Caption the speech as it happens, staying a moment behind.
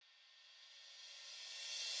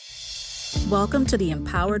Welcome to the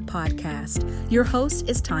Empowered Podcast. Your host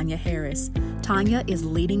is Tanya Harris. Tanya is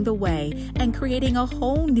leading the way and creating a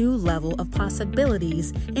whole new level of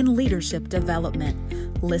possibilities in leadership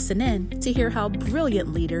development. Listen in to hear how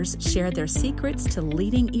brilliant leaders share their secrets to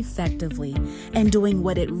leading effectively and doing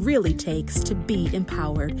what it really takes to be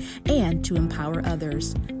empowered and to empower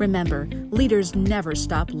others. Remember, leaders never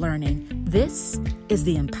stop learning. This is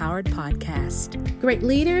the Empowered Podcast. Great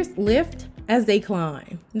leaders lift as they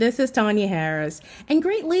climb. This is Tanya Harris, and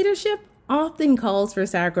great leadership often calls for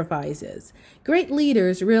sacrifices. Great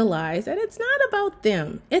leaders realize that it's not about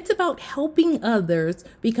them. It's about helping others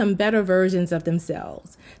become better versions of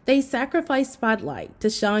themselves. They sacrifice spotlight to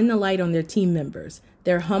shine the light on their team members.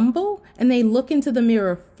 They're humble, and they look into the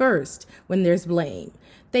mirror first when there's blame.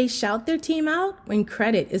 They shout their team out when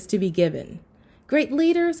credit is to be given. Great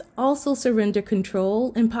leaders also surrender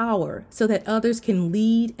control and power so that others can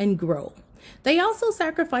lead and grow. They also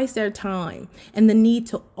sacrifice their time and the need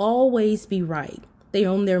to always be right. They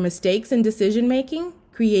own their mistakes in decision-making,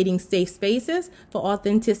 creating safe spaces for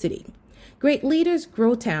authenticity. Great leaders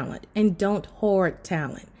grow talent and don't hoard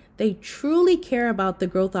talent. They truly care about the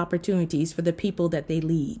growth opportunities for the people that they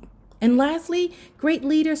lead. And lastly, great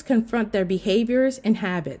leaders confront their behaviors and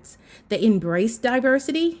habits. They embrace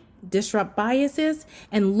diversity, disrupt biases,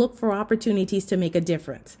 and look for opportunities to make a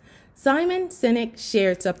difference. Simon Sinek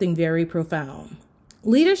shared something very profound.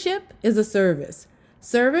 Leadership is a service.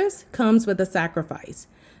 Service comes with a sacrifice.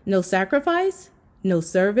 No sacrifice, no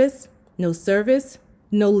service, no service,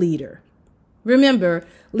 no leader. Remember,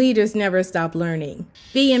 leaders never stop learning.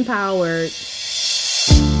 Be empowered.